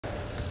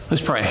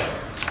Let's pray.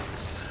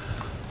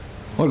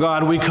 Lord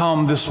God, we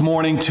come this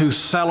morning to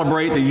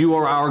celebrate that you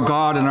are our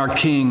God and our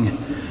King.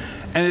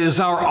 And it is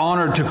our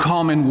honor to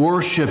come and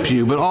worship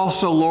you. But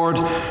also, Lord,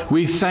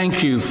 we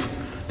thank you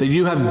that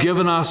you have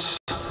given us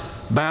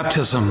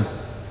baptism.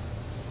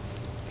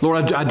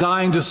 Lord, a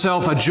dying to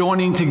self, a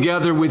joining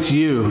together with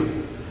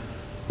you.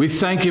 We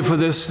thank you for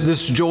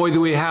this joy that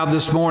we have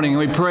this morning.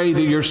 And we pray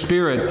that your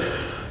Spirit,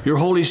 your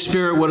Holy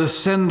Spirit, would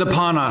ascend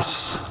upon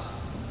us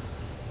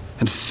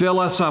and fill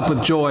us up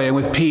with joy and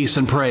with peace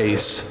and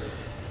praise.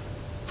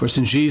 For it's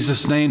in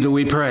Jesus' name that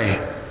we pray.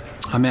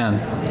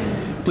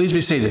 Amen. Please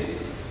be seated.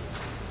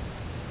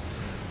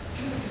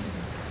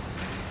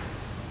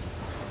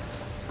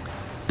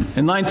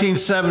 In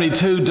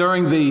 1972,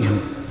 during the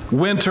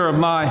winter of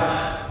my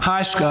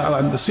high school,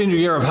 the senior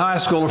year of high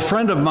school, a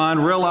friend of mine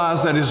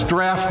realized that his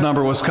draft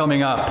number was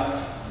coming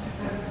up.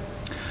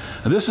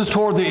 This is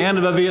toward the end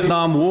of the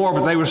Vietnam War,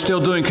 but they were still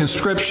doing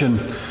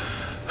conscription.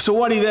 So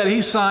what he did,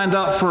 he signed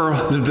up for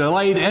the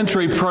delayed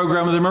entry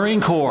program of the Marine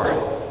Corps.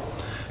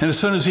 And as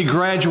soon as he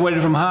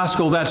graduated from high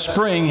school that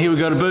spring, he would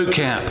go to boot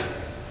camp.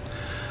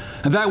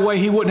 And that way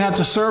he wouldn't have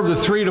to serve the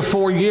 3 to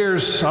 4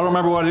 years, I don't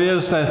remember what it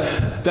is,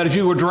 that if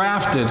you were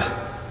drafted,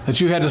 that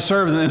you had to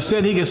serve. And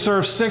instead he could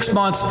serve 6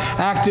 months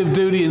active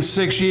duty and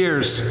 6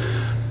 years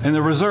in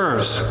the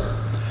reserves.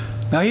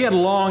 Now he had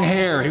long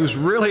hair. He was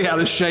really out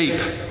of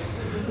shape.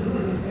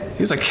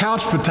 He was a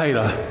couch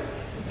potato.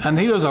 And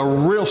he was a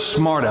real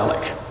smart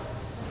aleck.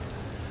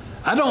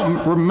 I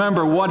don't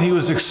remember what he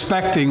was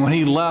expecting when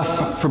he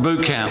left for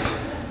boot camp.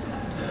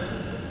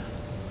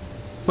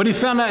 But he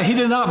found out he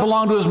did not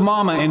belong to his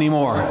mama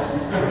anymore.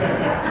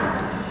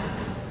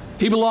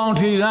 He belonged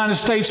to the United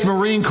States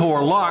Marine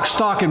Corps, lock,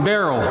 stock, and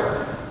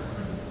barrel.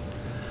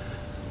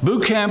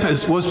 Boot camp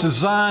was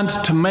designed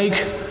to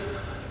make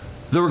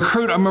the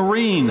recruit a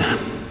Marine.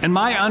 And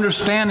my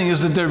understanding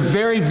is that they're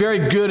very,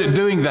 very good at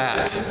doing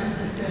that.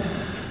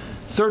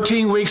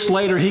 13 weeks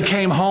later, he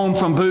came home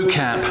from boot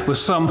camp with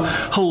some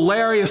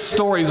hilarious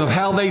stories of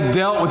how they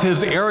dealt with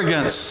his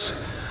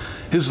arrogance,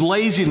 his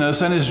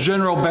laziness, and his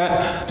general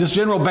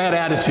bad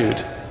attitude.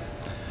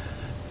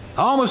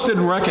 I almost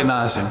didn't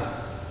recognize him.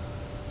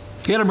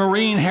 He had a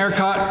Marine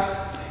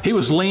haircut. He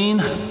was lean.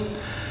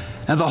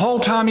 And the whole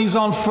time he's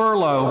on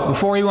furlough,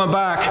 before he went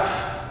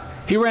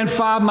back, he ran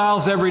 5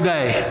 miles every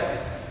day.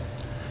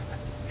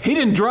 He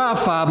didn't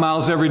drive 5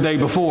 miles every day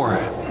before.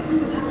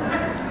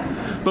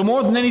 But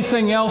more than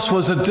anything else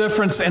was a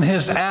difference in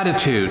his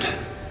attitude.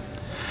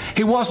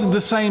 He wasn't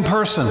the same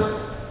person.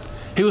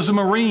 He was a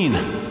Marine,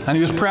 and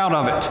he was proud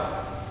of it.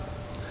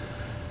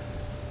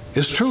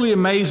 It's truly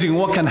amazing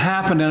what can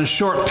happen in a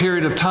short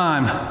period of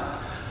time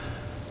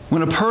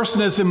when a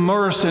person is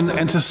immersed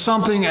into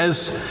something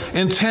as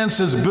intense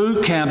as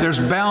boot camp. There's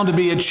bound to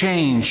be a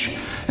change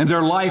in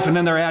their life and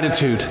in their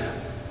attitude.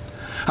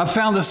 I've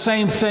found the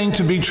same thing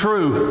to be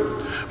true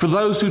for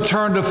those who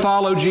turn to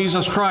follow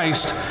Jesus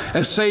Christ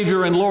as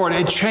Savior and Lord.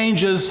 It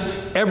changes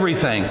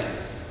everything.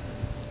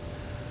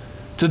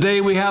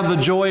 Today we have the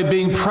joy of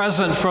being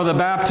present for the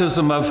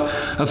baptism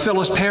of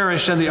Phyllis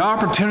Parish and the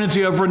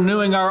opportunity of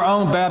renewing our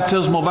own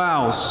baptismal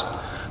vows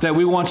that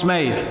we once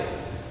made.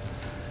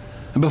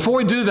 And before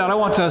we do that, I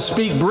want to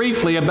speak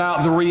briefly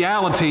about the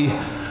reality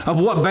of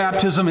what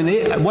baptism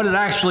and what it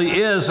actually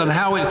is and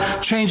how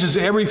it changes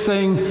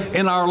everything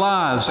in our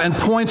lives and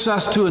points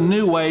us to a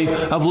new way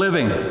of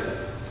living.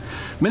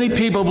 Many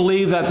people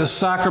believe that the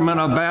sacrament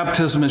of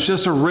baptism is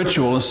just a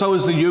ritual, and so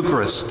is the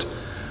Eucharist,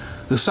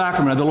 the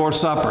sacrament of the Lord's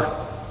Supper.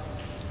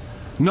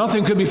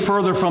 Nothing could be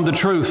further from the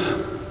truth.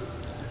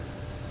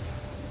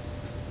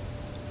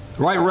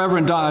 Right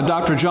Reverend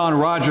Dr. John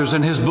Rogers,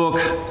 in his book,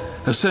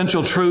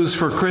 Essential Truths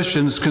for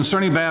Christians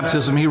Concerning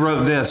Baptism, he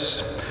wrote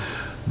this: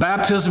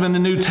 baptism in the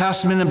New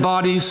Testament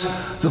embodies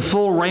the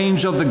full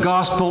range of the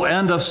gospel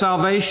and of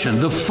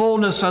salvation. The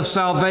fullness of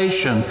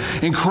salvation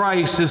in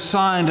Christ is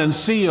signed and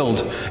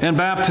sealed in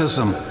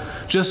baptism,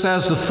 just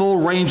as the full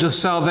range of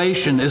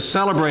salvation is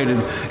celebrated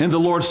in the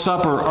Lord's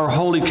Supper or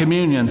Holy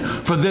Communion.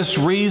 For this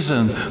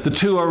reason, the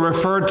two are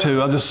referred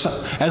to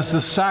as the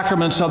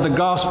sacraments of the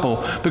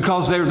gospel,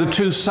 because they are the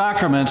two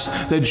sacraments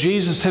that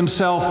Jesus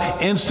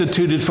himself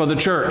instituted for the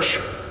church.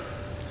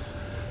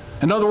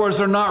 In other words,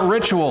 they're not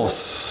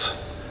rituals,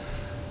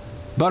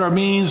 but are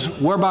means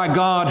whereby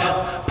God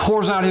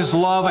pours out his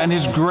love and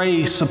his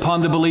grace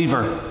upon the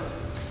believer.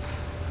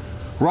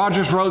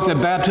 Rogers wrote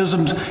that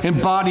baptism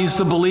embodies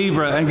the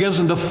believer and gives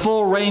him the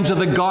full range of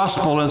the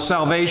gospel and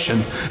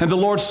salvation. And the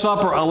Lord's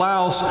Supper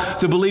allows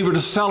the believer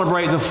to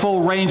celebrate the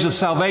full range of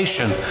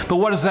salvation. But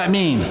what does that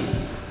mean?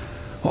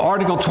 Well,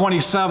 Article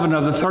 27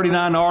 of the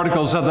 39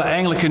 Articles of the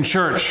Anglican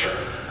Church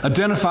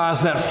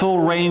identifies that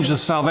full range of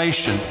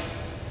salvation.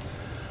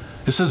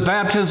 It says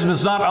baptism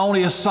is not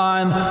only a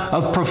sign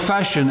of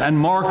profession and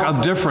mark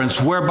of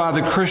difference whereby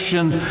the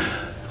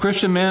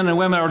Christian men and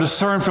women are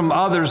discerned from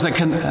others that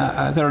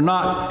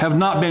have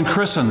not been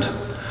christened,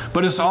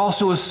 but it's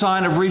also a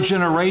sign of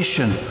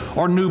regeneration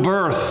or new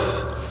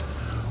birth,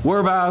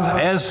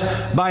 whereby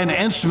as by an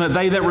instrument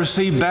they that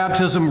receive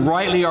baptism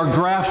rightly are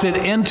grafted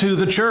into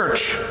the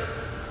church.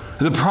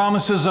 The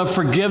promises of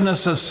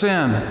forgiveness of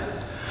sin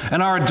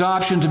and our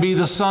adoption to be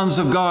the sons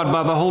of God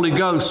by the Holy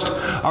Ghost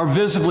are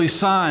visibly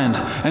signed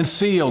and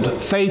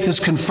sealed. Faith is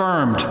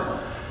confirmed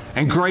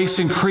and grace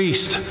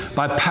increased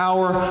by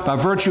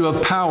virtue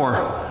of power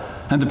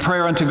and the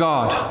prayer unto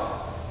God.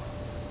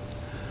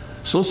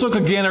 So let's look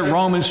again at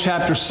Romans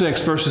chapter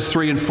 6, verses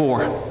 3 and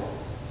 4.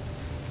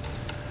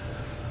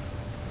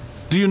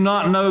 Do you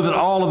not know that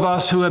all of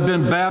us who have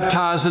been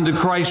baptized into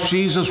Christ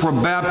Jesus were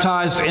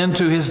baptized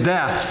into his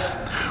death?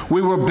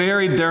 We were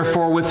buried,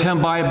 therefore, with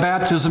him by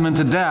baptism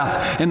into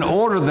death, in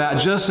order that,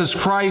 just as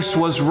Christ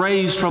was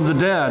raised from the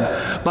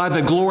dead by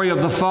the glory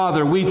of the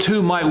Father, we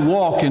too might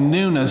walk in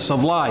newness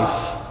of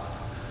life.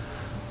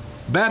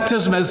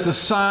 Baptism is the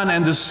sign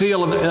and the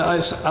seal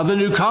of the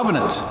new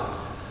covenant,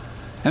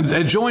 and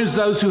it joins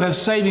those who have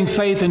saving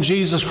faith in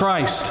Jesus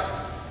Christ.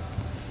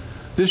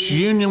 This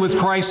union with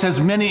Christ has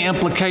many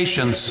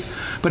implications,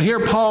 but here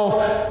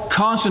Paul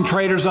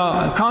concentrates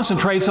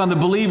on the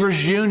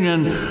believer's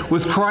union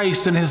with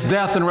Christ in his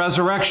death and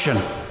resurrection.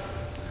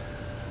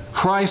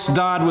 Christ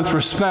died with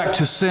respect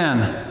to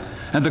sin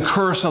and the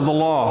curse of the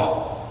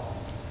law,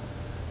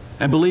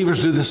 and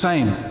believers do the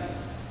same.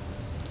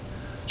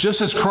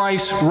 Just as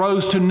Christ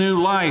rose to new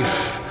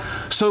life,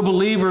 so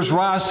believers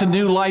rise to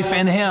new life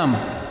in him.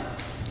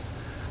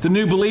 The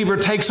new believer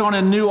takes on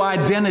a new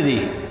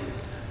identity.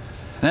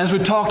 And as we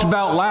talked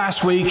about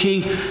last week,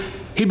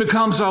 he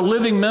becomes a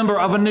living member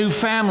of a new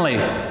family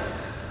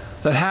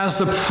that has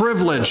the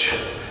privilege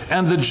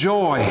and the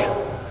joy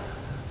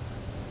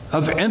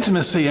of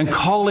intimacy and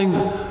calling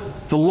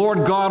the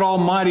Lord God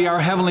Almighty, our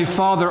Heavenly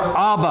Father,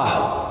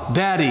 Abba,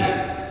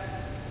 Daddy.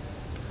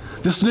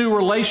 This new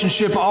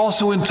relationship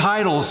also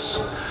entitles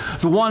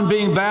the one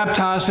being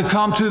baptized to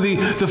come to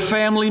the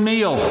family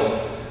meal,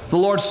 the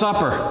Lord's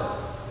Supper,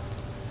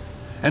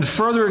 and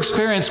further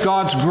experience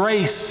God's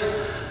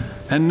grace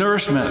and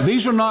nourishment.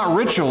 These are not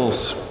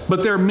rituals,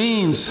 but they're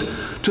means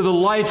to the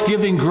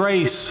life-giving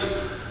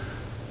grace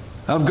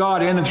of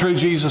God in and through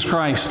Jesus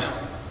Christ.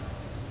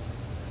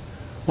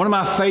 One of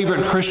my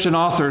favorite Christian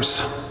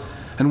authors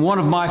and one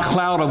of my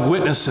cloud of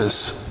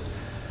witnesses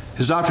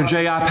is Dr.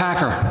 J.I.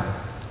 Packer.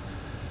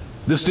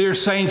 This dear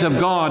saint of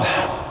God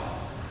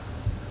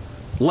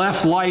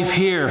left life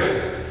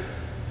here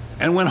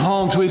and went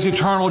home to his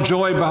eternal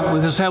joy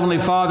with his Heavenly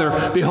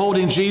Father,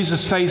 beholding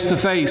Jesus face to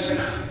face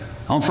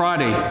on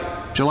Friday,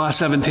 July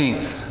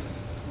 17th.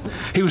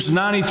 He was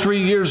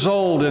 93 years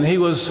old and he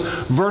was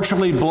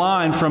virtually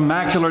blind from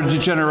macular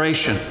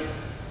degeneration.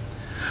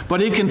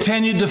 But he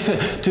continued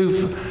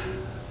to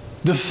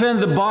defend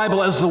the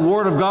Bible as the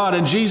Word of God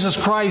and Jesus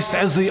Christ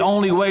as the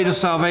only way to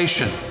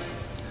salvation.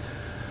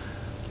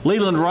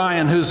 Leland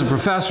Ryan, who's a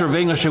professor of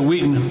English at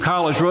Wheaton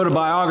College, wrote a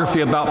biography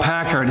about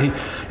Packer, and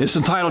it's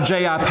entitled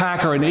J.I.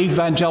 Packer, An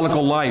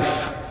Evangelical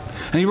Life.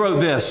 And he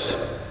wrote this: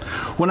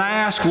 "When I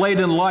asked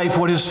late in life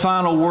what his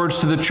final words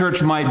to the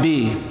church might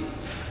be,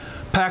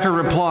 Packer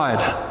replied,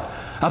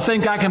 I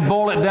think I can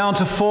boil it down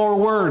to 4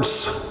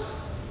 words.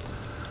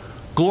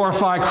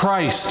 Glorify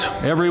Christ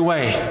every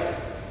way."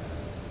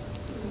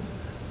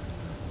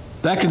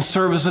 That can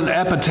serve as an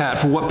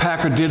epitaph for what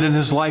Packer did in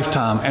his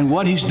lifetime and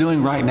what he's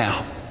doing right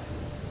now.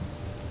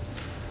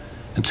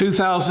 In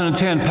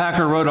 2010,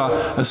 Packer wrote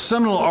a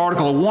seminal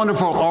article, a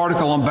wonderful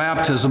article on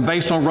baptism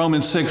based on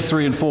Romans 6,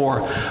 3 and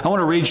 4. I want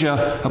to read you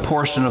a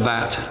portion of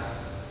that.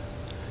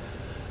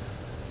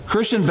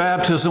 Christian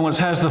baptism, which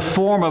has the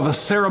form of a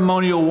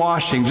ceremonial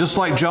washing, just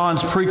like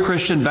John's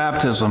pre-Christian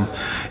baptism,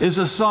 is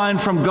a sign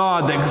from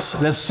God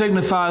that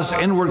signifies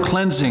inward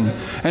cleansing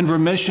and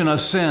remission of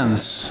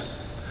sins,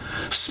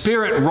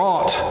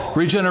 Spirit-wrought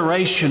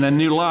regeneration and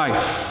new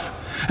life,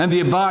 and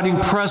the abiding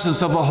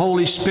presence of the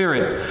Holy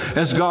Spirit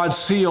as God's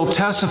seal,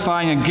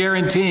 testifying and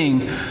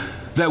guaranteeing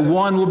that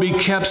one will be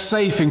kept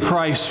safe in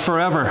Christ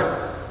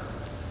forever.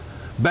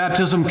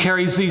 Baptism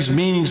carries these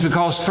meanings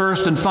because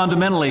first and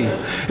fundamentally,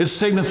 it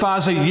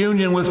signifies a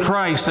union with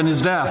Christ and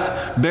his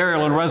death,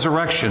 burial, and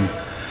resurrection.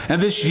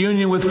 And this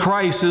union with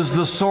Christ is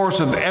the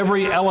source of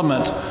every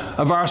element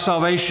of our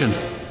salvation.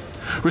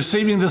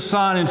 Receiving the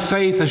sign in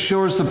faith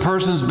assures the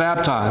persons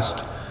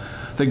baptized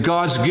that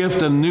God's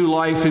gift of new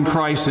life in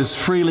Christ is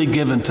freely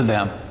given to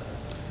them.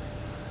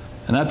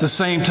 And at the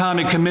same time,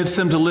 it commits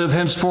them to live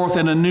henceforth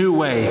in a new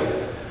way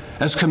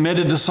as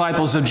committed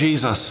disciples of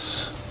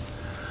Jesus.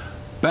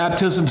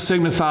 Baptism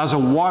signifies a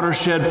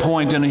watershed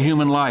point in a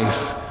human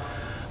life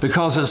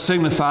because it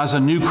signifies a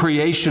new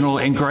creational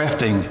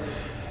engrafting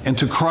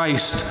into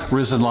Christ's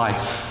risen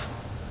life.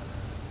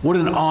 What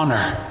an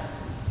honor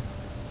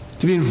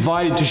to be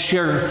invited to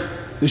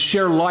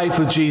share life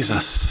with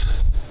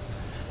Jesus.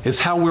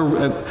 It's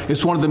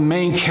one of the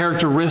main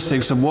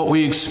characteristics of what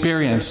we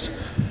experience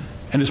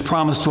and is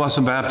promised to us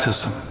in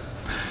baptism.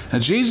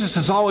 And Jesus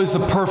is always the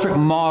perfect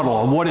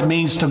model of what it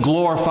means to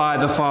glorify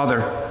the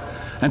Father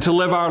and to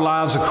live our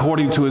lives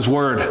according to his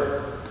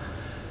word.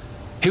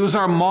 He was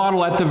our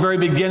model at the very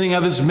beginning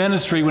of his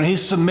ministry when he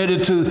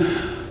submitted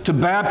to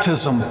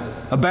baptism,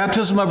 a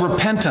baptism of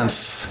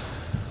repentance,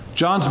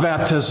 John's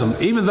baptism,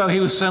 even though he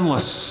was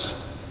sinless.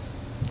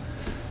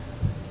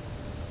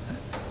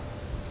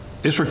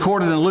 It's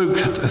recorded in Luke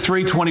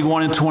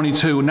 3:21 and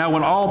 22. Now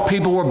when all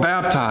people were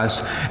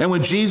baptized, and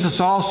when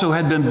Jesus also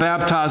had been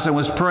baptized and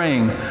was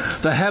praying,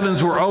 the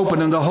heavens were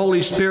opened, and the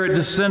Holy Spirit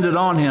descended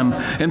on him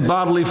in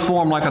bodily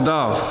form like a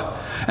dove.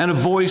 And a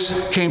voice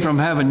came from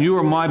heaven, "You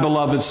are my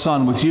beloved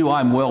Son, with you I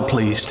am well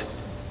pleased."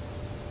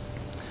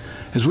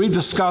 As we've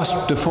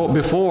discussed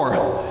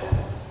before,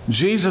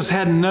 Jesus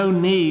had no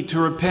need to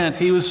repent.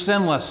 He was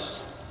sinless.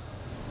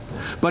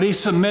 But he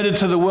submitted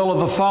to the will of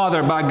the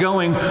Father by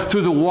going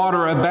through the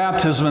water of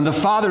baptism. And the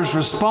Father's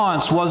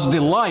response was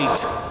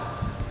delight.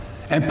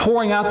 And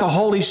pouring out the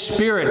Holy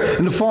Spirit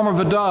in the form of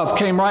a dove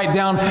came right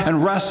down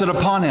and rested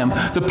upon him.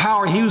 The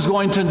power he was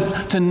going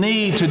to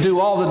need to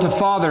do all that the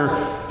Father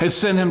had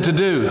sent him to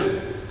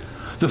do.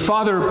 The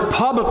Father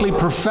publicly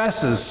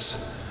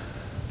professes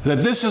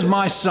that this is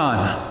my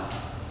Son.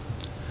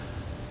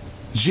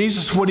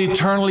 Jesus would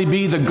eternally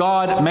be the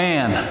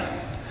God-man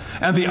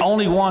and the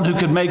only one who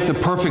could make the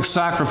perfect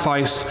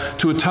sacrifice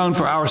to atone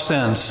for our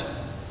sins.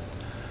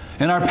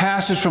 In our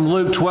passage from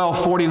Luke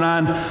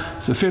 12:49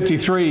 to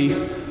 53,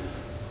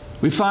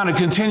 we find a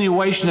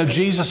continuation of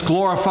Jesus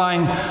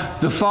glorifying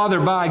the Father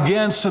by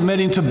again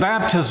submitting to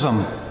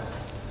baptism.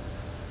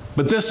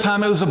 But this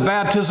time it was a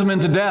baptism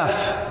into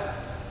death.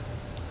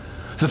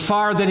 The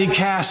fire that he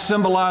cast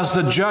symbolized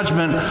the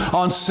judgment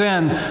on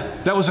sin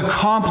that was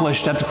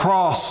accomplished at the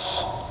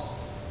cross.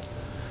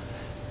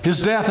 His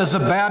death as a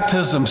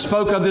baptism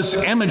spoke of this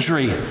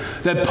imagery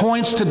that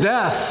points to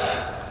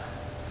death.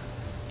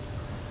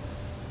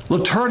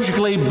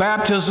 Liturgically,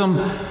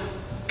 baptism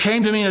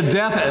came to mean a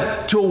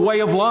death to a way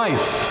of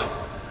life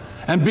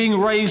and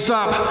being raised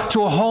up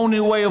to a whole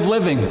new way of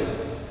living.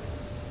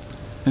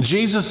 And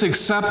Jesus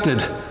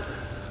accepted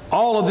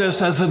all of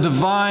this as a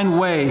divine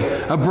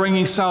way of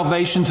bringing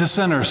salvation to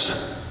sinners.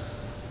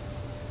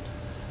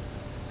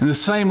 In the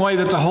same way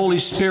that the Holy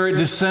Spirit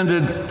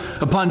descended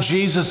upon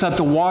Jesus at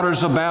the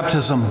waters of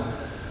baptism,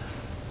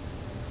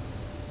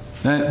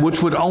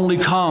 which would only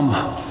come,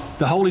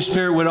 the Holy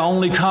Spirit would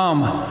only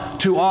come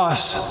to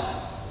us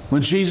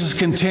when Jesus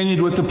continued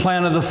with the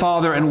plan of the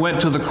Father and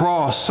went to the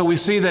cross. So we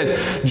see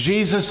that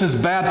Jesus'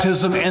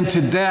 baptism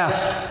into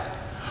death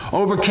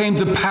overcame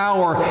the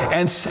power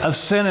of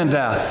sin and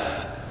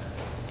death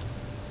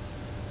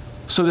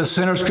so that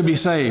sinners could be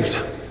saved,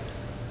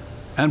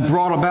 and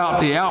brought about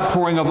the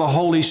outpouring of the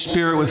Holy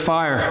Spirit with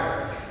fire.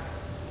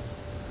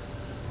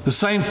 The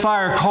same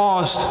fire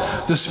caused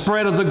the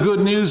spread of the good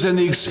news and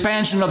the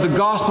expansion of the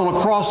gospel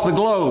across the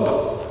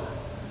globe,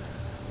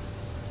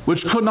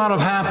 which could not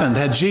have happened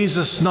had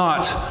Jesus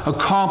not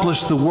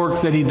accomplished the work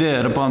that he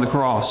did upon the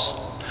cross.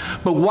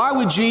 But why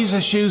would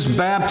Jesus use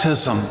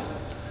baptism,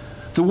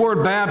 the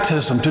word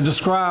baptism, to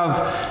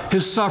describe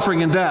his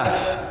suffering and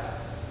death?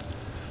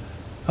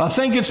 I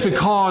think it's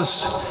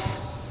because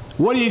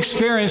what he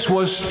experienced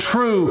was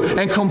true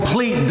and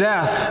complete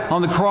death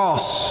on the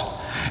cross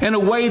in a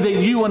way that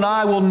you and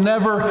I will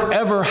never,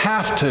 ever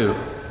have to.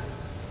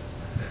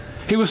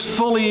 He was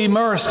fully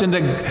immersed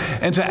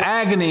into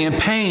agony and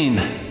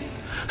pain,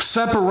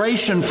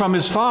 separation from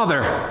his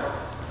Father,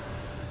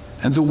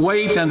 and the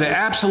weight and the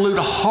absolute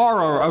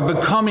horror of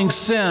becoming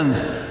sin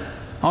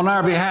on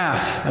our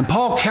behalf. And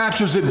Paul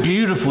captures it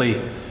beautifully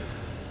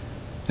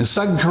in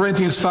 2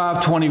 Corinthians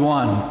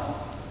 5:21.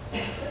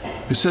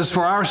 It says,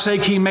 "For our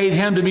sake he made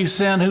him to be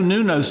sin who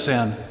knew no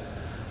sin,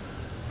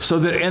 so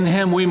that in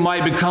him we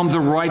might become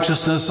the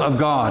righteousness of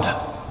God."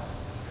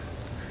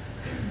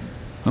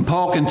 And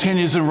Paul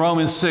continues in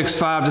Romans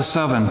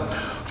 6:5-7,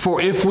 "For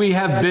if we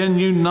have been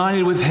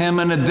united with him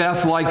in a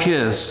death like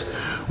his,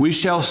 we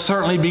shall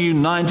certainly be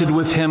united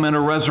with him in a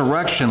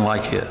resurrection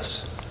like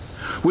his.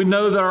 We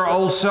know that our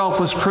old self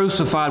was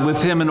crucified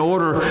with him in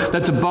order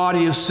that the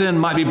body of sin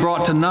might be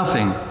brought to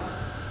nothing,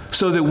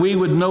 so that we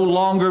would no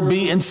longer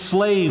be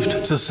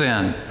enslaved to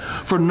sin.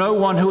 For no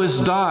one who has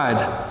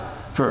died,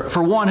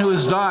 for one who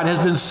has died has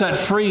been set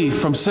free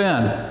from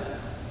sin."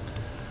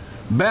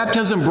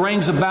 Baptism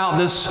brings about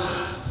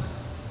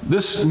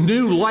this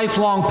new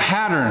lifelong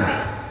pattern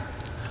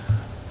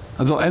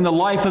in the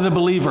life of the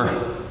believer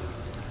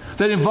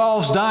that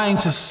involves dying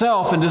to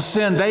self and to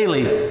sin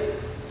daily,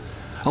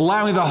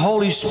 allowing the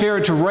Holy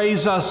Spirit to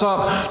raise us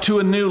up to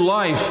a new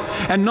life,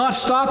 and not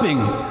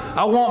stopping.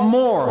 I want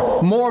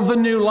more of the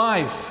new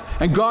life.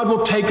 And God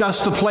will take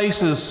us to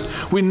places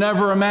we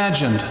never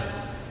imagined.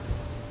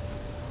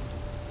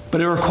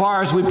 But it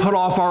requires we put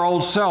off our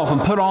old self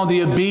and put on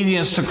the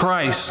obedience to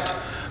Christ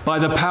by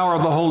the power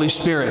of the Holy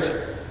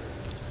Spirit.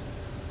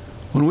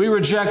 When we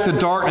reject the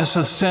darkness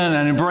of sin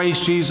and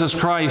embrace Jesus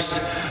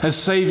Christ as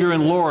Savior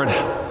and Lord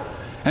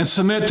and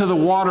submit to the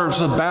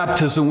waters of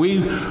baptism,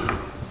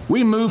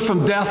 we move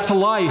from death to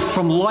life,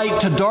 from light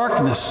to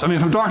darkness.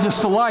 From darkness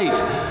to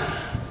light.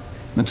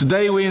 And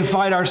today we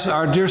invite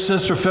our dear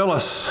sister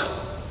Phyllis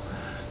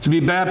to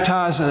be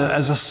baptized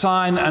as a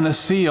sign and a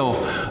seal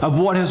of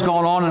what has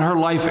gone on in her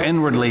life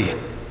inwardly.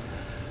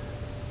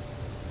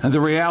 and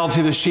the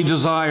reality that she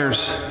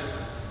desires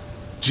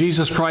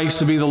Jesus Christ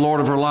to be the Lord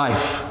of her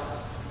life.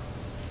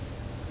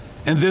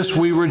 In this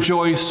we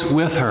rejoice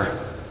with her.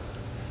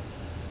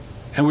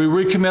 And we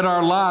recommit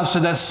our lives to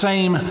that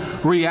same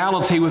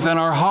reality within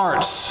our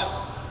hearts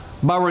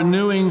by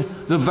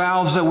renewing the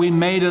vows that we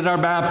made at our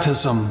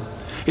baptism.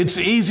 It's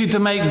easy to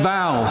make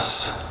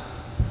vows,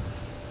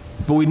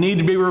 but we need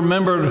to be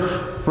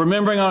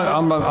remembering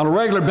on a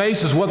regular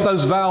basis what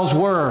those vows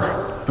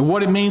were and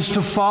what it means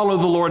to follow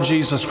the Lord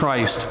Jesus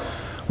Christ,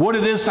 what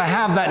it is to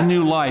have that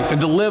new life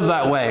and to live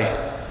that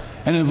way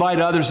and invite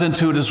others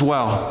into it as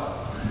well.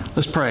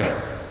 Let's pray.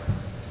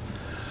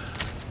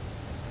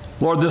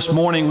 Lord, this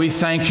morning we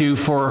thank you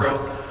for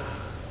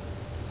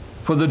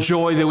the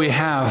joy that we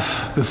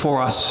have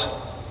before us.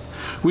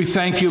 We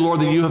thank you,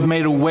 Lord, that you have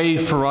made a way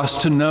for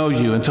us to know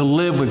you and to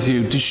live with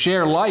you, to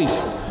share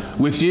life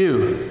with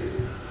you.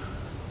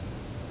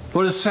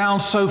 Lord, it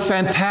sounds so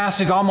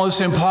fantastic, almost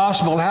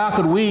impossible. How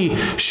could we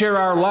share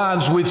our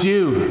lives with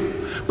you?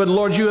 But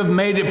Lord, you have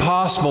made it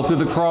possible through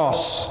the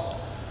cross.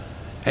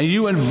 And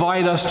you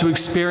invite us to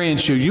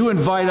experience you. You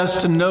invite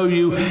us to know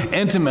you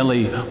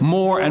intimately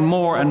more and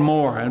more and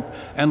more.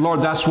 And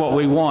Lord, that's what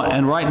we want.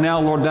 And right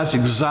now, Lord, that's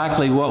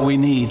exactly what we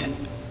need.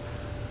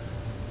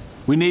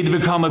 We need to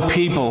become a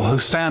people who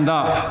stand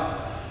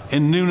up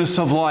in newness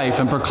of life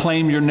and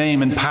proclaim your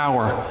name in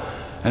power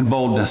and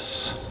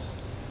boldness.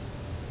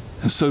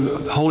 And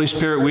so, Holy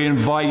Spirit, we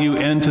invite you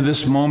into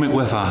this moment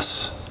with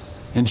us.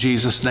 In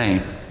Jesus'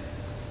 name,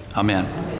 amen.